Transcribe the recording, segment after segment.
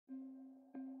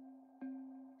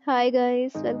Hi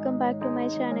guys, welcome back to my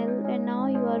channel and now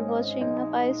you are watching a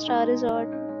 5-star resort.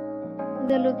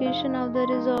 The location of the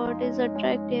resort is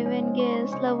attractive and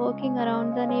guests love walking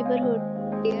around the neighborhood.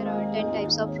 There are 10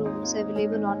 types of rooms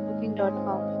available on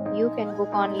booking.com. You can book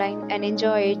online and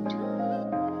enjoy it.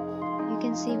 You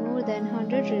can see more than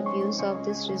 100 reviews of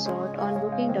this resort on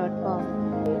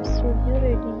booking.com. Its review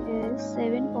rating is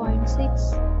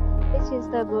 7.6, which is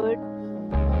the good.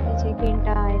 The check-in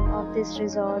time of this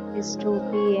resort is 2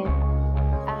 p.m.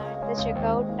 and the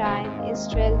checkout time is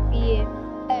 12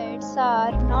 p.m. Pets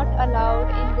are not allowed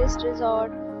in this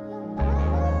resort.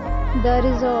 The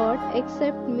resort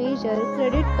accepts major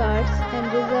credit cards and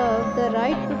reserves the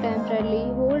right to temporarily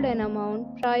hold an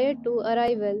amount prior to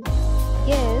arrival.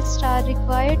 Guests are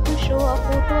required to show a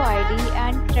photo ID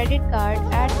and credit card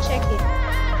at check-in.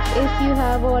 If you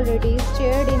have already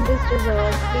stayed in this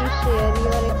resort, please share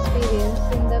your experience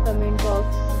in the comment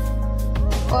box.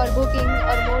 For booking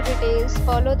or more details,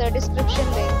 follow the description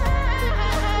link. If you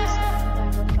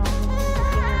have from booking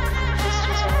in this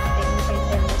resort, then you can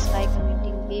tell us by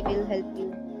commenting. We will help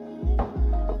you.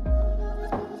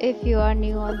 If you are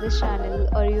new on this channel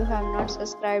or you have not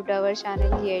subscribed our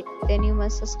channel yet, then you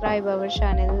must subscribe our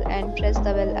channel and press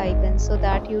the bell icon so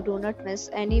that you do not miss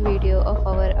any video of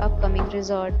our upcoming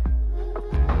resort.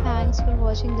 Thanks for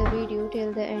watching the video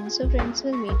till the end. So friends,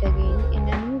 will meet again in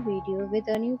a new video with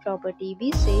a new property.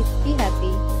 Be safe, be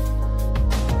happy.